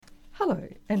Hello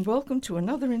and welcome to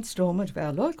another instalment of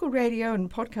our local radio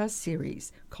and podcast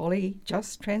series, Collie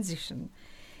Just Transition.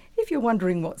 If you're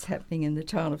wondering what's happening in the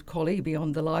town of Collie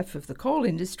beyond the life of the coal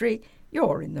industry,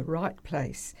 you're in the right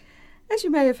place. As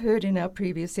you may have heard in our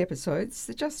previous episodes,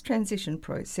 the Just Transition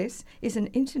process is an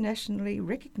internationally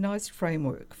recognised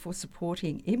framework for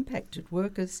supporting impacted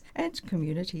workers and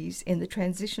communities in the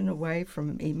transition away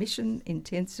from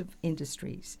emission-intensive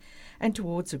industries and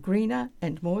towards a greener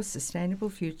and more sustainable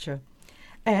future.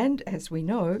 And, as we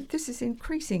know, this is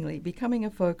increasingly becoming a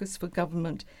focus for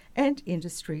government and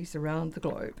industries around the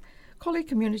globe. Collie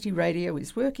Community Radio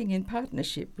is working in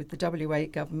partnership with the WA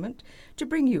Government to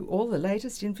bring you all the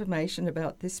latest information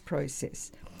about this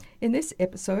process. In this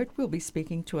episode, we'll be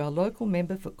speaking to our local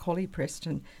member for Collie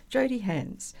Preston, Jody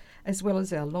Hands, as well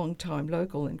as our long-time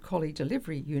local and Collie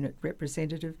Delivery Unit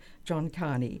representative, John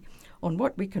Carney, on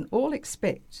what we can all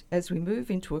expect as we move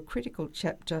into a critical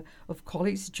chapter of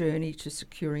Collie's journey to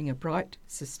securing a bright,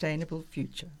 sustainable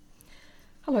future.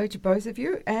 Hello to both of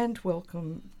you and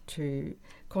welcome to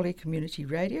Collie Community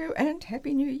Radio and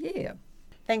Happy New Year.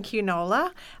 Thank you,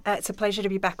 Nola. It's a pleasure to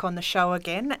be back on the show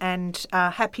again and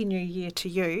Happy New Year to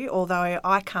you, although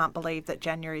I can't believe that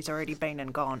January's already been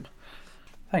and gone.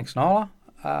 Thanks, Nola.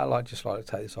 I'd just like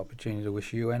to take this opportunity to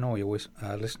wish you and all your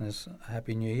listeners a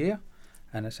Happy New Year,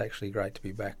 and it's actually great to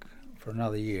be back for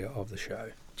another year of the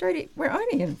show. Jody, we're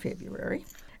only in February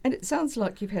and it sounds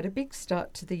like you've had a big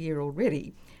start to the year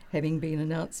already, having been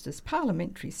announced as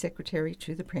Parliamentary Secretary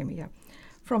to the Premier.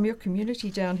 From your community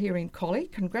down here in Collie,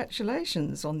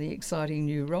 congratulations on the exciting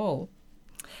new role.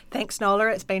 Thanks, Nola.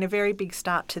 It's been a very big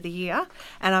start to the year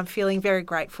and I'm feeling very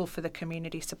grateful for the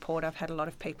community support. I've had a lot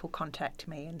of people contact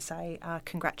me and say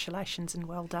congratulations and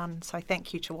well done. So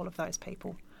thank you to all of those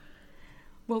people.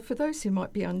 Well, for those who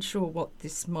might be unsure what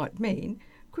this might mean,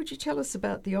 could you tell us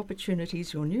about the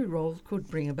opportunities your new role could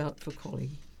bring about for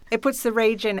Collie? It puts the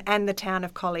region and the town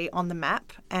of Collie on the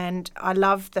map, and I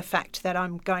love the fact that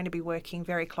I'm going to be working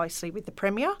very closely with the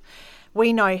Premier.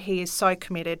 We know he is so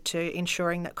committed to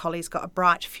ensuring that Collie's got a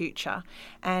bright future,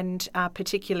 and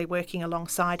particularly working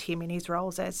alongside him in his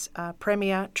roles as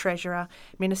Premier, Treasurer,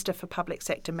 Minister for Public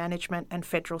Sector Management and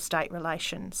Federal-State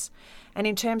Relations. And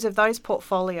in terms of those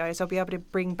portfolios, I'll be able to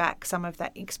bring back some of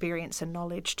that experience and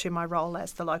knowledge to my role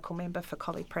as the local member for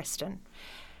Collie Preston.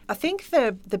 I think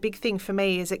the big thing for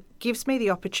me is it gives me the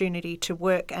opportunity to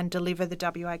work and deliver the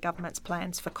WA Government's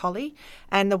plans for Collie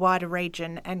and the wider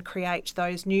region and create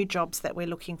those new jobs that we're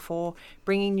looking for,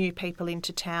 bringing new people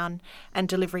into town and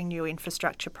delivering new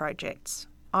infrastructure projects.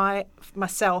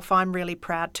 I'm really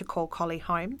proud to call Collie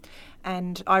home,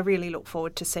 and I really look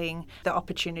forward to seeing the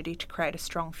opportunity to create a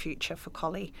strong future for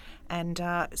Collie and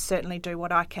certainly do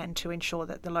what I can to ensure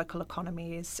that the local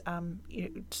economy is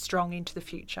strong into the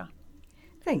future.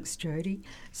 Thanks, Jody.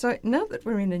 So now that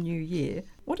we're in a new year,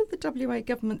 what are the WA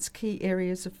Government's key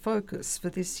areas of focus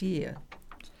for this year?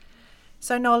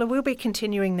 So, Nola, we'll be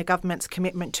continuing the government's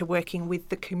commitment to working with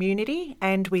the community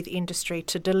and with industry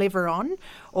to deliver on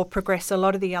or progress a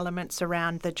lot of the elements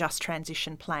around the Just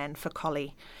Transition plan for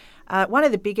Collie. One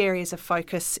of the big areas of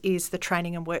focus is the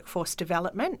training and workforce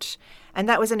development, and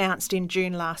that was announced in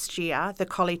June last year, the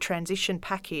Collie Transition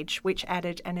Package, which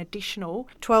added an additional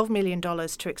 $12 million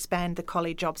to expand the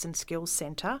Collie Jobs and Skills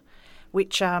Centre,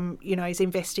 which is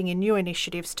investing in new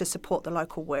initiatives to support the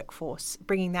local workforce,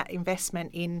 bringing that investment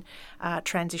in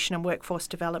transition and workforce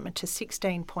development to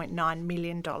 $16.9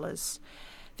 million.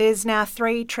 There's now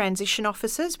 3 transition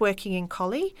officers working in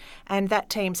Collie, and that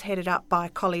team's headed up by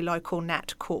Collie local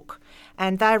Nat Cook.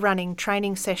 And they're running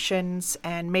training sessions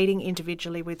and meeting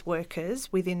individually with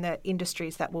workers within the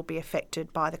industries that will be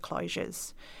affected by the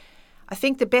closures. I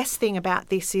think the best thing about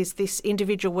this is this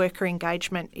individual worker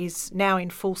engagement is now in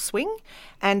full swing,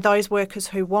 and those workers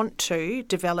who want to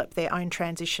develop their own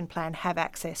transition plan have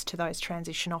access to those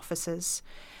transition officers.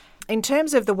 In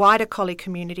terms of the wider Collie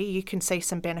community, you can see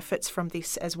some benefits from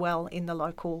this as well in the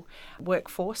local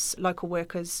workforce. Local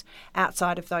workers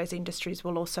outside of those industries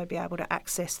will also be able to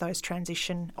access those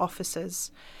transition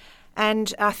officers.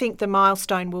 And I think the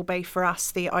milestone will be for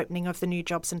us the opening of the new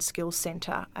Jobs and Skills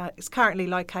Centre. It's currently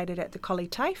located at the Collie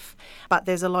TAFE, but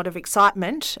there's a lot of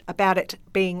excitement about it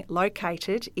being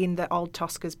located in the old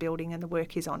Tosca's building, and the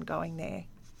work is ongoing there.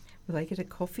 Will they get a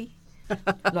coffee?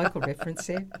 Local reference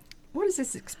there. What is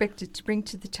this expected to bring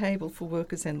to the table for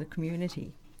workers and the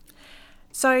community?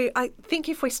 So I think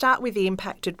if we start with the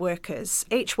impacted workers,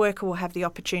 each worker will have the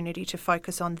opportunity to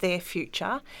focus on their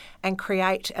future and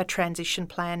create a transition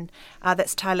plan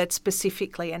that's tailored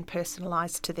specifically and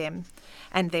personalised to them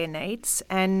and their needs,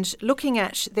 and looking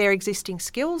at their existing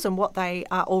skills and what they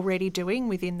are already doing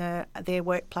within their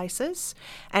workplaces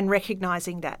and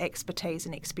recognising that expertise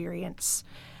and experience.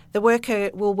 The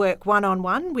worker will work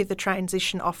one-on-one with the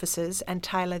transition officers and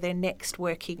tailor their next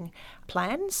working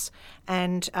plans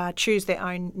and choose their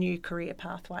own new career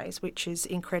pathways, which is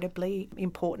incredibly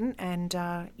important and,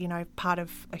 a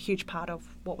huge part of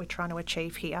what we're trying to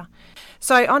achieve here.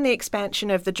 So on the expansion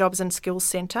of the Jobs and Skills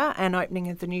Centre and opening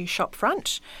of the new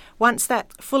shopfront, once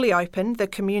that's fully open, the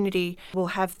community will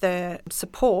have the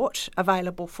support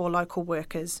available for local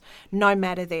workers, no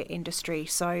matter their industry.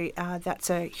 So that's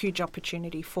a huge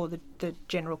opportunity for the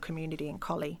general community in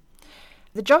Collie.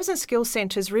 The Jobs and Skills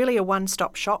Centre is really a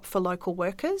one-stop shop for local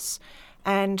workers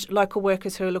and local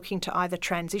workers who are looking to either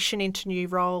transition into new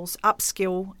roles,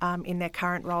 upskill in their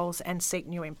current roles and seek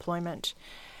new employment.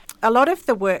 A lot of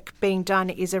the work being done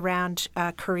is around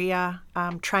career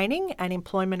training and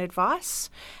employment advice,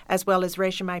 as well as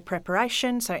resume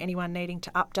preparation. So anyone needing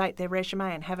to update their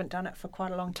resume and haven't done it for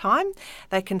quite a long time,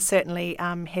 they can certainly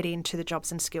head into the Jobs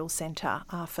and Skills Centre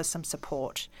for some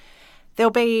support. There'll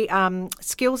be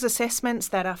skills assessments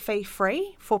that are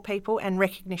fee-free for people and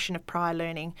recognition of prior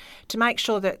learning to make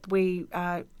sure that we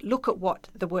look at what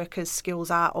the workers'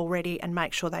 skills are already and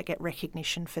make sure they get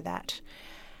recognition for that.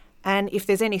 And if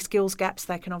there's any skills gaps,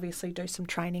 they can obviously do some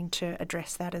training to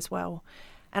address that as well.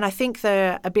 And I think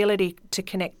the ability to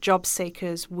connect job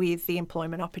seekers with the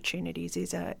employment opportunities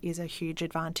is a huge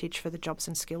advantage for the Jobs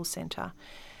and Skills Centre.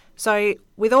 So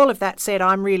with all of that said,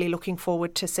 I'm really looking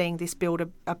forward to seeing this build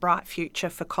a bright future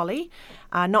for Collie,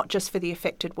 not just for the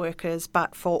affected workers,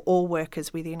 but for all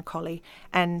workers within Collie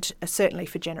and certainly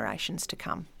for generations to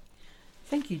come.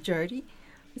 Thank you, Jodie.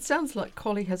 It sounds like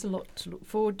Collie has a lot to look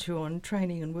forward to on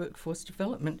training and workforce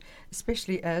development,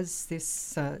 especially as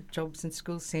this Jobs and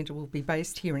Skills Centre will be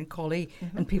based here in Collie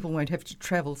and people won't have to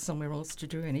travel somewhere else to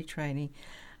do any training.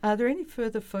 Are there any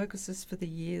further focuses for the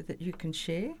year that you can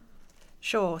share?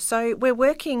 Sure. So we're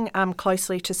working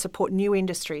closely to support new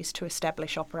industries to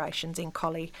establish operations in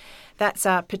Collie. That's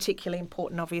particularly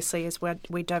important, obviously, as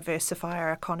we diversify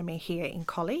our economy here in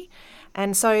Collie.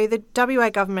 And so the WA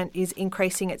government is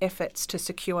increasing its efforts to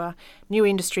secure new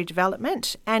industry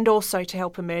development and also to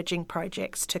help emerging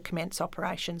projects to commence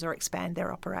operations or expand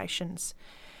their operations.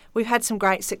 We've had some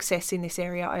great success in this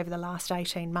area over the last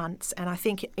 18 months, and I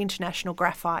think International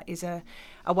Graphite is a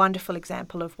wonderful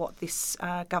example of what this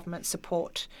government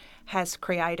support has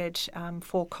created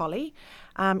for Collie.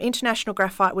 International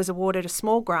Graphite was awarded a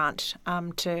small grant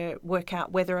to work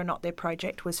out whether or not their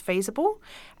project was feasible,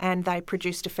 and they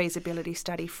produced a feasibility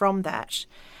study from that.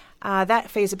 That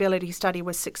feasibility study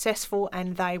was successful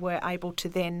and they were able to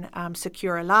then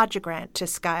secure a larger grant to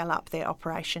scale up their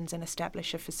operations and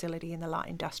establish a facility in the light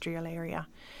industrial area.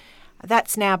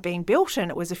 That's now being built and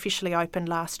it was officially opened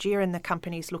last year and the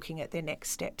company's looking at their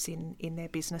next steps in their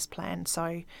business plan.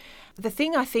 So the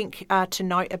thing I think to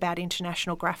note about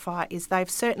International Graphite is they've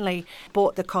certainly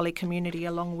brought the Collie community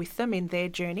along with them in their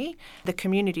journey. The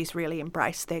community's really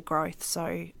embraced their growth.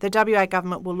 So the WA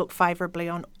government will look favourably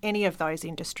on any of those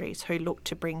industries who look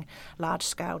to bring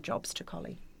large-scale jobs to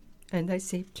Collie. And they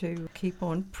seem to keep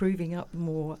on proving up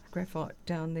more graphite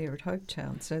down there at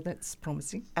Hopetown, so that's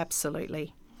promising.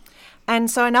 Absolutely. And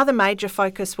so another major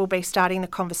focus will be starting the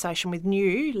conversation with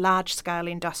new large-scale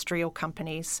industrial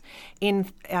companies in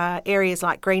areas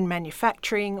like green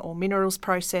manufacturing or minerals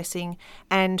processing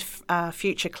and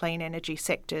future clean energy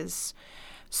sectors.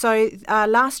 So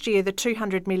last year, the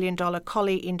 $200 million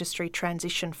Collie Industry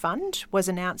Transition Fund was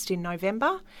announced in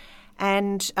November,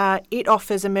 and it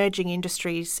offers emerging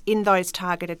industries in those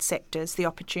targeted sectors the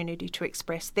opportunity to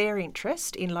express their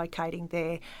interest in locating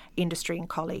their industry in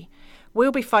Collie.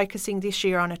 We'll be focusing this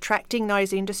year on attracting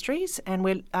those industries and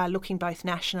we're looking both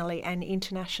nationally and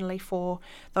internationally for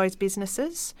those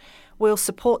businesses. We'll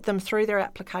support them through their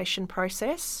application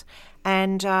process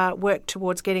and work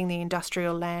towards getting the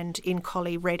industrial land in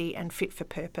Collie ready and fit for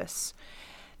purpose.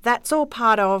 That's all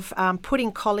part of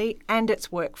putting Collie and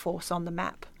its workforce on the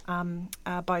map,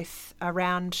 both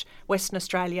around Western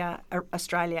Australia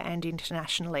and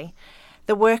internationally.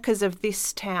 The workers of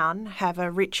this town have a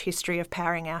rich history of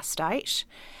powering our state,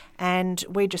 and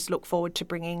we just look forward to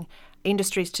bringing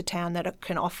industries to town that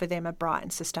can offer them a bright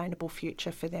and sustainable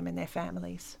future for them and their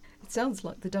families. It It sounds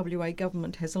like the WA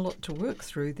government has a lot to work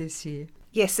through this year.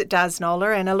 Yes, it does,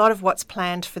 Nola, and a lot of what's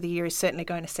planned for the year is certainly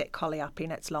going to set Collie up in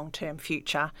its long-term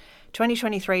future.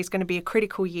 2023 is going to be a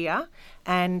critical year,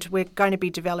 and we're going to be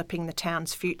developing the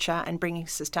town's future and bringing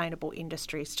sustainable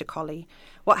industries to Collie.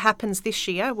 What happens this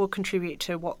year will contribute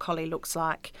to what Collie looks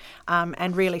like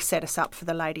and really set us up for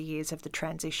the later years of the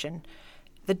transition.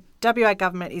 The WA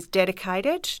government is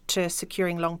dedicated to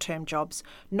securing long-term jobs,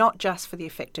 not just for the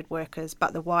affected workers,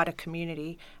 but the wider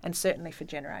community and certainly for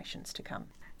generations to come.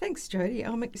 Thanks, Jodie.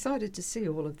 I'm excited to see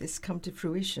all of this come to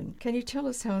fruition. Can you tell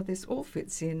us how this all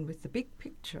fits in with the big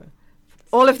picture?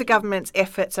 All of the government's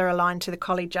efforts are aligned to the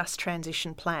Collie Just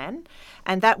Transition Plan,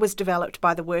 and that was developed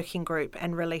by the working group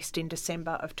and released in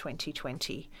December of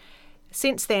 2020.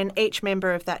 Since then, each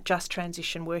member of that Just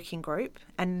Transition working group,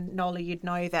 and Nola, you'd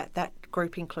know that that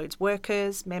group includes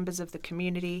workers, members of the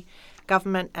community,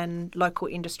 government and local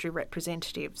industry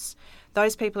representatives.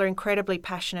 Those people are incredibly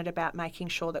passionate about making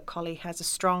sure that Collie has a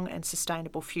strong and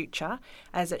sustainable future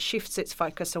as it shifts its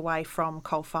focus away from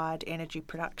coal-fired energy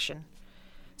production.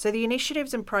 So the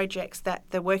initiatives and projects that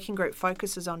the working group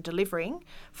focuses on delivering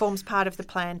forms part of the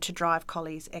plan to drive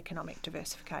Collie's economic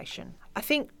diversification. I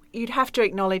think you'd have to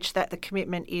acknowledge that the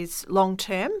commitment is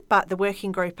long-term, but the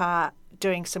working group are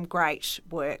doing some great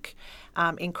work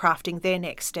in crafting their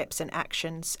next steps and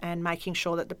actions and making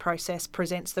sure that the process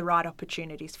presents the right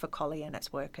opportunities for Collie and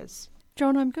its workers.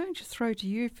 John, I'm going to throw to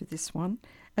you for this one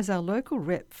as our local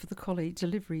rep for the Collie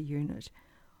Delivery Unit.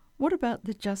 What about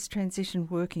the Just Transition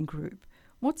Working Group?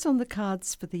 What's on the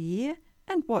cards for the year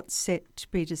and what's set to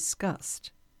be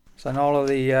discussed? So Nola,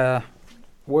 the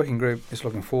working group is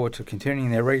looking forward to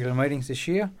continuing their regular meetings this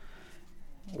year.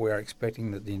 We are expecting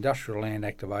that the industrial land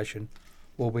activation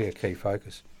will be a key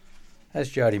focus.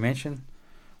 As Jodie mentioned,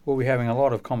 we'll be having a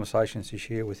lot of conversations this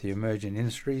year with the emerging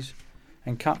industries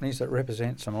and companies that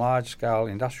represent some large-scale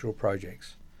industrial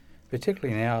projects,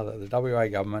 particularly now that the WA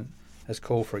government has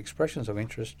called for expressions of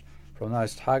interest from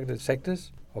those targeted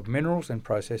sectors of minerals and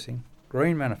processing,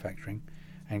 green manufacturing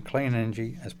and clean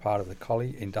energy as part of the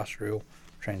Collie Industrial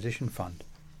Transition Fund.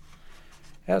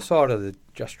 Outside of the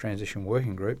Just Transition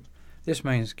Working Group, this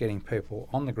means getting people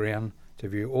on the ground to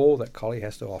view all that Collie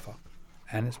has to offer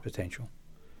and its potential.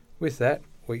 With that,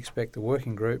 we expect the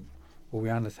working group will be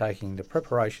undertaking the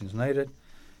preparations needed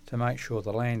to make sure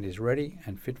the land is ready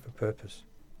and fit for purpose.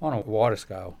 On a wider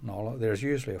scale, Nola, there is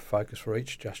usually a focus for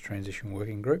each Just Transition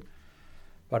Working Group,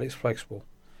 but it's flexible,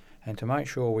 and to make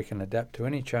sure we can adapt to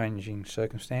any changing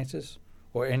circumstances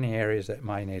or any areas that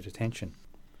may need attention.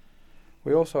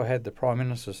 We also had the Prime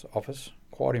Minister's Office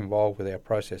quite involved with our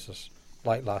processes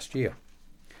late last year,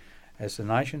 as the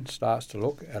nation starts to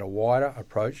look at a wider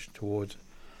approach towards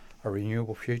a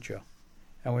renewable future,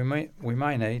 and we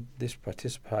may need this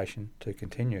participation to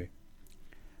continue.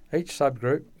 Each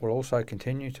subgroup will also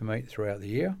continue to meet throughout the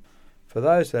year. For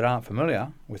those that aren't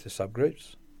familiar with the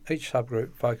subgroups, each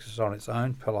subgroup focuses on its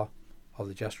own pillar of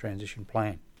the Just Transition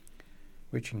Plan,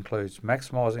 which includes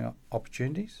maximising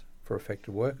opportunities for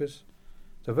affected workers,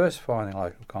 diversifying the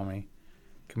local economy,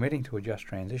 committing to a just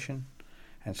transition,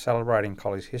 and celebrating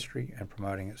Collie's history and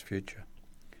promoting its future.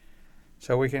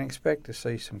 So we can expect to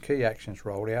see some key actions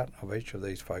rolled out of each of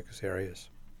these focus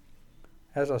areas.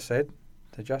 As I said,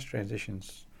 the Just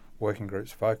Transitions Working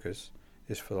Group's focus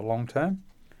is for the long term,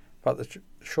 but the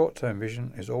short-term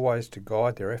vision is always to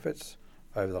guide their efforts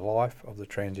over the life of the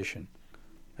transition.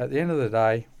 At the end of the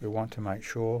day, we want to make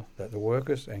sure that the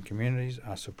workers and communities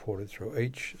are supported through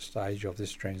each stage of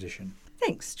this transition.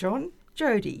 Thanks, John.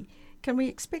 Jodie, can we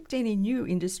expect any new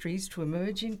industries to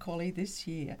emerge in Collie this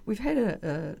year? We've had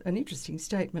an interesting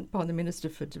statement by the Minister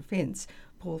for Defence,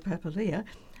 Paul Papalia,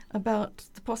 about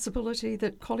the possibility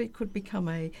that Collie could become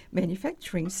a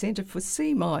manufacturing centre for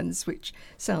sea mines, which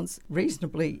sounds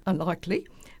reasonably unlikely,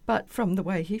 but from the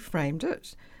way he framed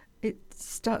it, it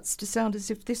starts to sound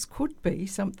as if this could be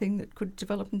something that could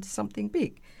develop into something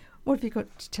big. What have you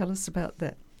got to tell us about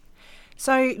that?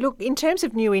 So, look, in terms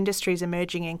of new industries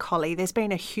emerging in Collie, there's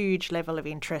been a huge level of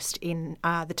interest in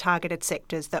the targeted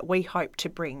sectors that we hope to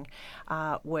bring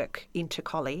work into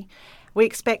Collie. We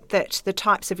expect that the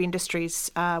types of industries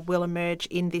will emerge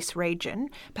in this region,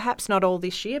 perhaps not all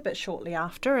this year, but shortly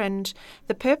after. And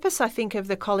the purpose, I think, of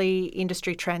the Collie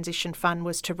Industry Transition Fund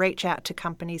was to reach out to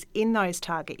companies in those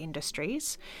target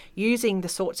industries using the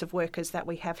sorts of workers that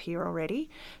we have here already.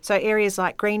 So areas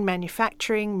like green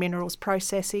manufacturing, minerals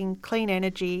processing, clean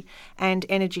energy and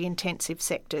energy-intensive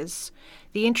sectors.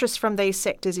 The interest from these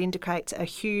sectors indicates a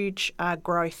huge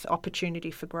growth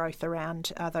opportunity for growth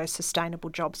around those sustainable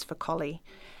jobs for Collie.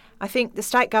 I think the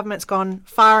state government's gone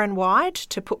far and wide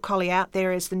to put Collie out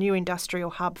there as the new industrial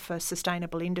hub for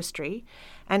sustainable industry,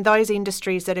 and those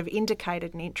industries that have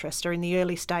indicated an interest are in the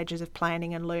early stages of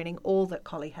planning and learning all that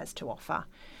Collie has to offer.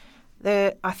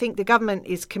 I think the government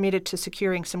is committed to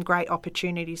securing some great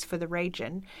opportunities for the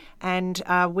region, and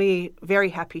we're very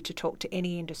happy to talk to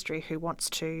any industry who wants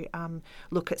to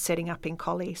look at setting up in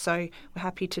Collie. So we're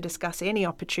happy to discuss any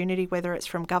opportunity, whether it's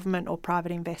from government or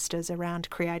private investors, around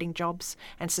creating jobs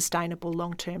and sustainable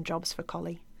long-term jobs for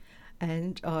Collie.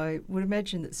 And I would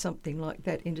imagine that something like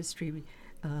that industry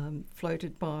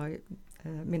floated by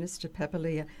Minister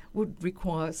Papalia would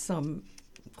require some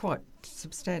quite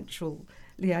substantial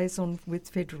liaison with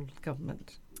federal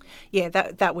government. Yeah,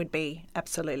 that would be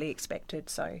absolutely expected.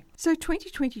 So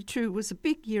 2022 was a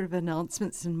big year of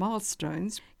announcements and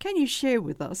milestones. Can you share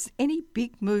with us any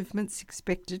big movements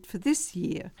expected for this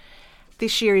year?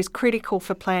 This year is critical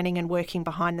for planning and working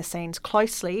behind the scenes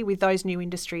closely with those new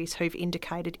industries who've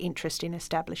indicated interest in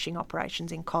establishing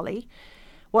operations in Collie.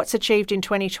 What's achieved in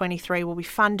 2023 will be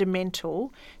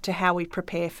fundamental to how we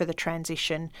prepare for the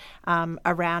transition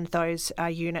around those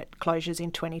unit closures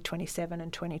in 2027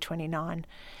 and 2029.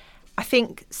 I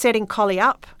think setting Collie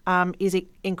up is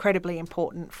incredibly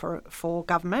important for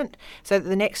government, so that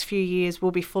the next few years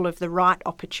will be full of the right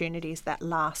opportunities that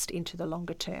last into the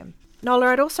longer term. Nola,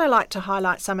 I'd also like to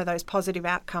highlight some of those positive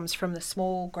outcomes from the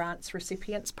Small Grants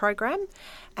Recipients program,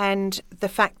 and the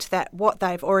fact that what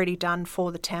they've already done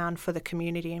for the town, for the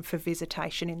community and for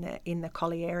visitation in the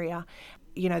Collie area.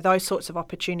 You know, those sorts of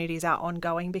opportunities are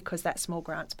ongoing because that Small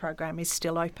Grants program is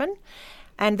still open,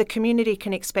 and the community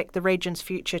can expect the region's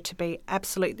future to be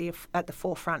absolutely at the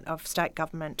forefront of state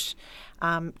government,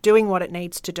 doing what it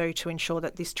needs to do to ensure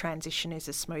that this transition is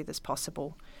as smooth as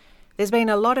possible. There's been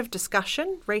a lot of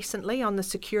discussion recently on the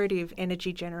security of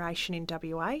energy generation in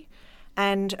WA,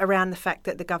 and around the fact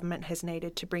that the government has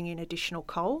needed to bring in additional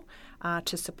coal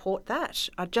to support that.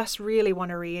 I just really want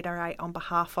to reiterate on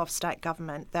behalf of state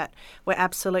government that we're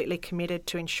absolutely committed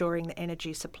to ensuring the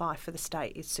energy supply for the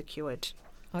state is secured.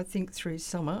 I think through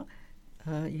summer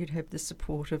you'd have the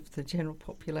support of the general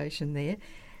population there,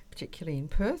 particularly in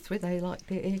Perth where they like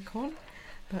their aircon,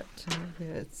 but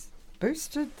it's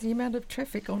boosted the amount of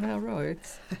traffic on our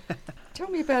roads. Tell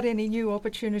me about any new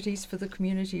opportunities for the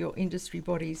community or industry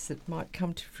bodies that might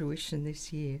come to fruition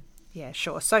this year. Yeah,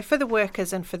 sure. So for the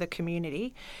workers and for the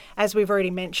community, as we've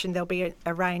already mentioned, there'll be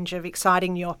a range of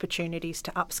exciting new opportunities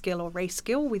to upskill or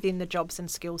reskill within the Jobs and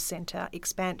Skills Centre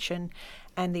expansion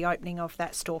and the opening of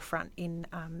that storefront in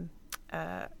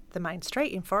the main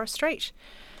street, in Forest Street.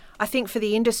 I think for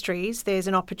the industries, there's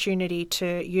an opportunity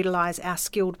to utilise our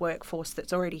skilled workforce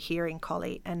that's already here in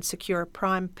Collie and secure a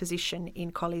prime position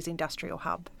in Collie's industrial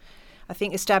hub. I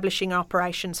think establishing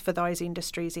operations for those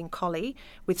industries in Collie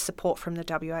with support from the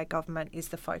WA government is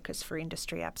the focus for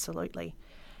industry, absolutely.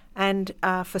 And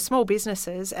for small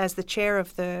businesses, as the chair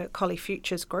of the Collie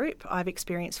Futures Group, I've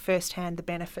experienced firsthand the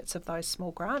benefits of those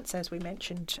small grants, as we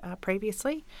mentioned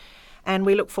previously. And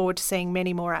we look forward to seeing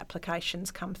many more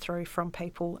applications come through from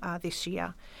people this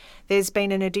year. There's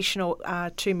been an additional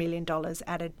 $2 million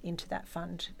added into that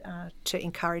fund to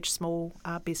encourage small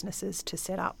businesses to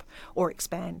set up or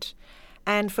expand.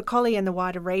 And for Collie and the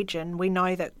wider region, we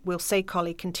know that we'll see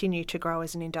Collie continue to grow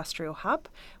as an industrial hub.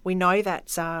 We know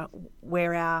that's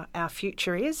where our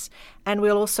future is, and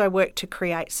we'll also work to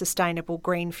create sustainable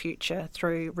green future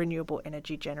through renewable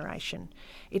energy generation.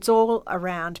 It's all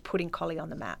around putting Collie on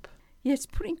the map. Yes,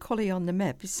 putting Collie on the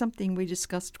map is something we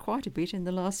discussed quite a bit in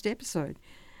the last episode.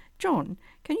 John,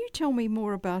 can you tell me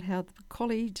more about how the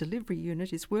Collie delivery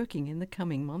unit is working in the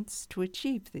coming months to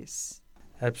achieve this?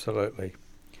 Absolutely.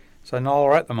 So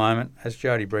Nola, at the moment, as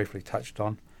Jodie briefly touched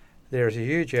on, there is a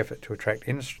huge effort to attract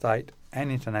interstate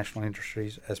and international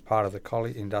industries as part of the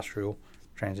Collie Industrial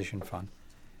Transition Fund.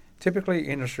 Typically,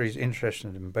 industries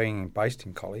interested in being based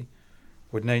in Collie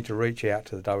would need to reach out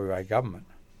to the WA government.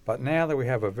 But now that we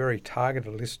have a very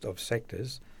targeted list of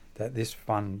sectors that this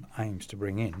fund aims to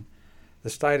bring in, the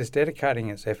state is dedicating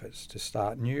its efforts to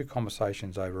start new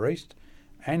conversations over East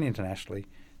and internationally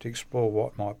to explore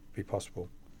what might be possible.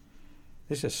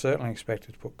 This is certainly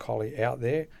expected to put Collie out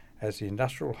there as the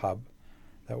industrial hub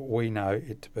that we know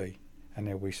it to be, and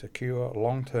there will be secure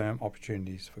long-term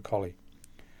opportunities for Collie.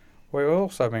 We've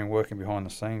also been working behind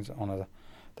the scenes on a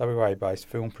WA-based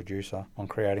film producer on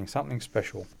creating something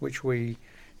special, which we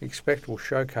expect will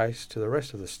showcase to the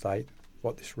rest of the state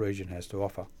what this region has to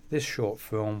offer. This short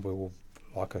film will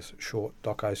like a short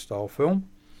doco-style film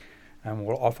and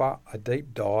will offer a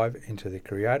deep dive into the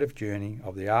creative journey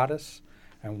of the artists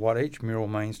and what each mural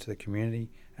means to the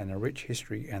community and the rich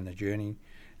history and the journey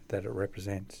that it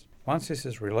represents. Once this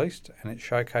is released and it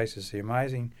showcases the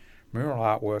amazing mural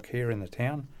artwork here in the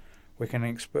town, we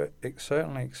can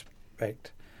certainly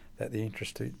expect that the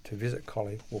interest to visit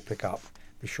Collie will pick up.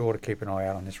 Be sure to keep an eye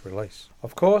out on this release.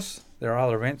 Of course, there are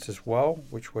other events as well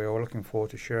which we are looking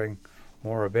forward to sharing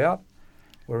more about.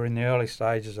 We're in the early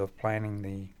stages of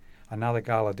planning another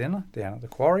gala dinner down at the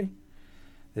quarry.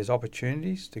 There's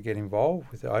opportunities to get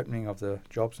involved with the opening of the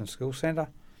Jobs and Skills Centre,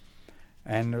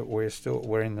 and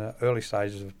we're in the early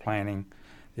stages of planning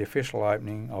the official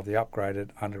opening of the upgraded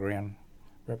underground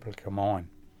replica mine,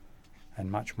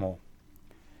 and much more.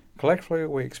 Collectively,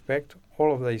 we expect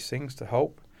all of these things to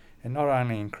help in not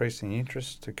only increasing the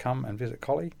interest to come and visit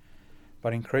Collie,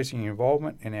 but increasing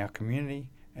involvement in our community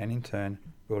and in turn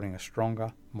building a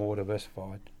stronger, more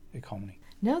diversified economy.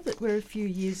 Now that we're a few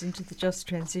years into the just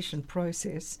transition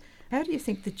process, how do you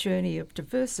think the journey of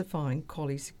diversifying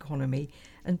Collie's economy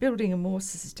and building a more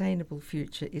sustainable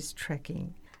future is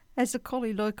tracking? As a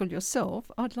Collie local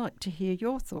yourself, I'd like to hear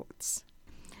your thoughts.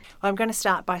 I'm going to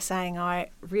start by saying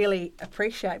I really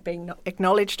appreciate being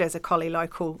acknowledged as a Collie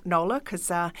local, Nola, because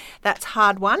that's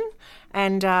hard won.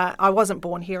 And I wasn't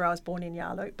born here, I was born in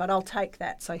Yarloop, but I'll take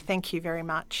that. So thank you very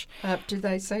much. Do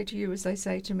they say to you as they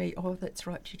say to me, oh, that's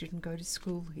right, you didn't go to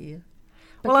school here?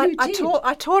 But well,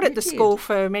 I taught at the school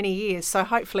for many years, so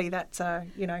hopefully that's got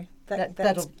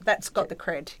the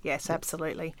cred. Yes,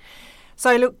 absolutely.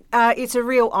 So look, it's a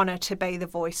real honour to be the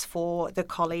voice for the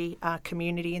Collie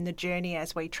community in the journey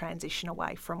as we transition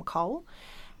away from coal.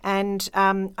 And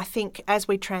I think as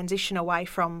we transition away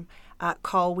from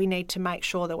coal, we need to make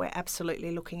sure that we're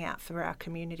absolutely looking out for our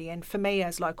community. And for me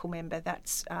as local member,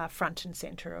 that's front and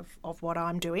centre of what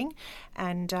I'm doing.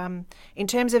 And in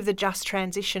terms of the just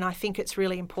transition, I think it's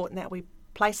really important that we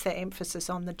place that emphasis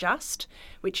on the just,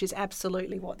 which is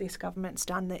absolutely what this government's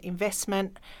done. The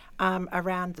investment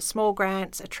around the small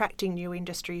grants, attracting new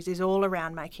industries is all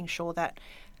around making sure that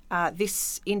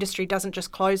this industry doesn't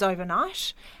just close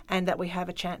overnight and that we have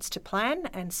a chance to plan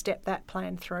and step that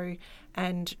plan through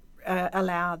and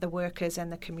allow the workers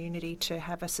and the community to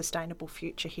have a sustainable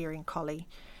future here in Collie.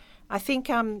 I think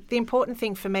the important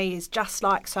thing for me is, just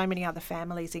like so many other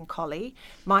families in Collie,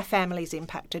 my family's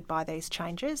impacted by these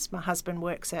changes. My husband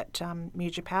works at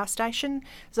Muja Power Station.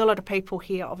 There's a lot of people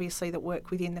here, obviously, that work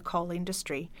within the coal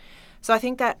industry. So I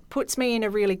think that puts me in a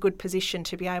really good position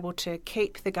to be able to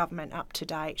keep the government up to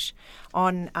date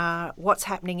on what's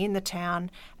happening in the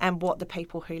town and what the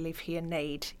people who live here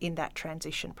need in that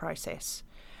transition process.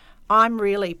 I'm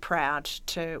really proud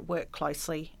to work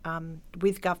closely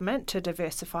with government to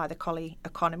diversify the Collie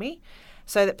economy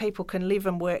so that people can live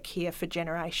and work here for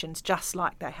generations just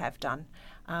like they have done.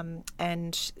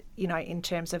 And, you know, in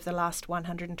terms of the last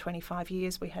 125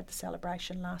 years, we had the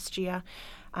celebration last year.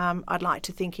 I'd like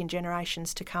to think in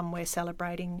generations to come we're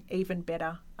celebrating even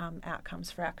better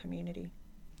outcomes for our community.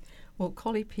 Well,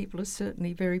 Collie people are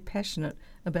certainly very passionate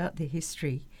about their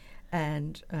history,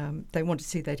 and they want to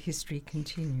see that history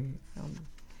continue.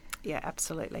 Yeah,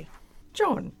 absolutely.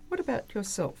 John, what about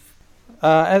yourself?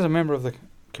 As a member of the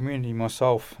community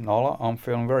myself, Nola, I'm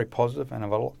feeling very positive and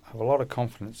have a lot of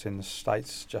confidence in the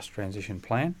state's Just Transition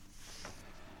plan.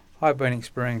 I've been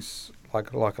experiencing,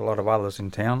 like a lot of others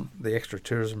in town, the extra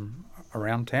tourism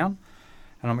around town,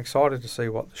 and I'm excited to see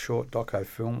what the short doco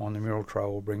film on the mural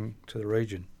trail will bring to the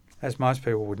region. As most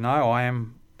people would know, I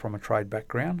am from a trade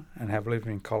background and have lived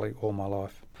in Collie all my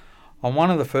life. I'm one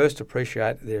of the first to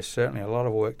appreciate that there's certainly a lot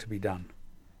of work to be done,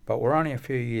 but we're only a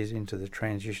few years into the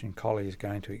transition Collie is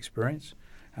going to experience,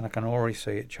 and I can already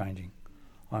see it changing.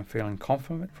 I'm feeling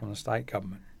confident from the state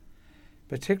government,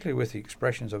 particularly with the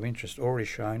expressions of interest already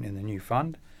shown in the new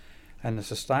fund and the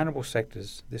sustainable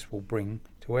sectors this will bring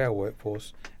to our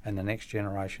workforce and the next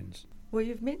generations. Well,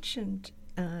 you've mentioned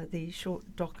the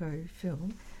short doco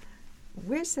film.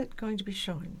 Where's that going to be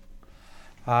shown?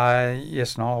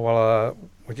 Yes, Noel. Well,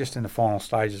 we're just in the final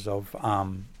stages of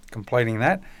completing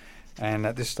that, and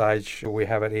at this stage we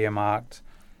have it earmarked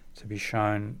to be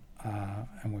shown,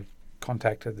 and we've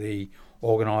contacted the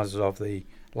organisers of the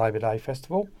Labor Day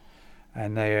Festival,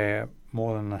 and they're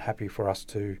more than happy for us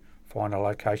to find a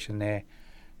location there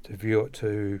to view it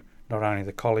to not only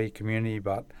the Collie community,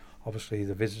 but obviously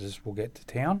the visitors will get to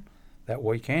town that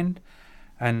weekend.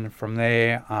 And from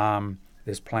there,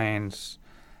 there's plans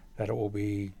that it will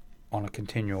be on a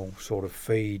continual sort of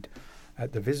feed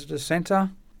at the visitor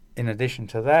centre. In addition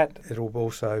to that, it will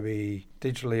also be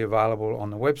digitally available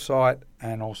on the website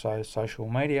and also social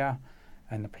media.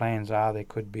 And the plans are there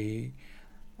could be,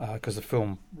 because the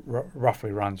film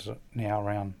roughly runs now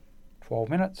around 12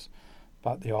 minutes,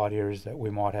 but the idea is that we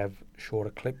might have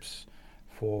shorter clips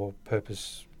for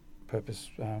purpose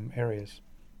areas.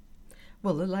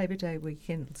 Well, the Labor Day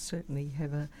weekend will certainly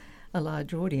have a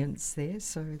large audience there,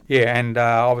 so... Yeah, and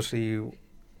obviously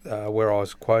where I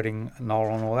was quoting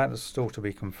Noel and all that is still to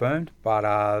be confirmed, but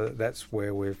that's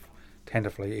where we've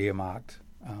tentatively earmarked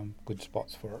good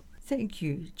spots for it. Thank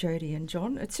you, Jodie and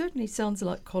John. It certainly sounds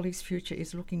like Collie's future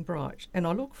is looking bright, and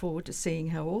I look forward to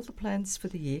seeing how all the plans for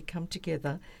the year come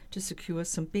together to secure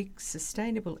some big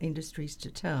sustainable industries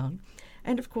to town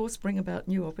and, of course, bring about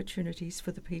new opportunities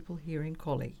for the people here in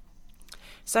Collie.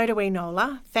 So do we,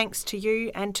 Nola. Thanks to you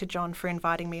and to John for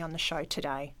inviting me on the show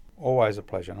today. Always a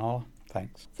pleasure, Nola.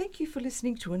 Thanks. Thank you for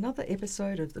listening to another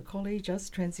episode of the Collie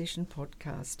Just Transition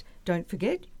podcast. Don't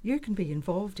forget, you can be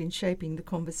involved in shaping the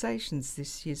conversations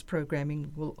this year's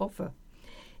programming will offer.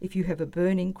 If you have a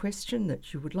burning question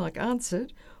that you would like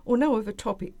answered, or know of a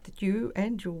topic that you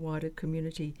and your wider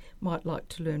community might like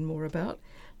to learn more about,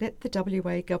 let the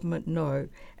WA Government know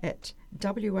at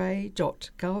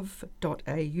wa.gov.au/Just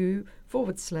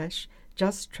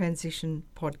Transition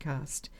Podcast.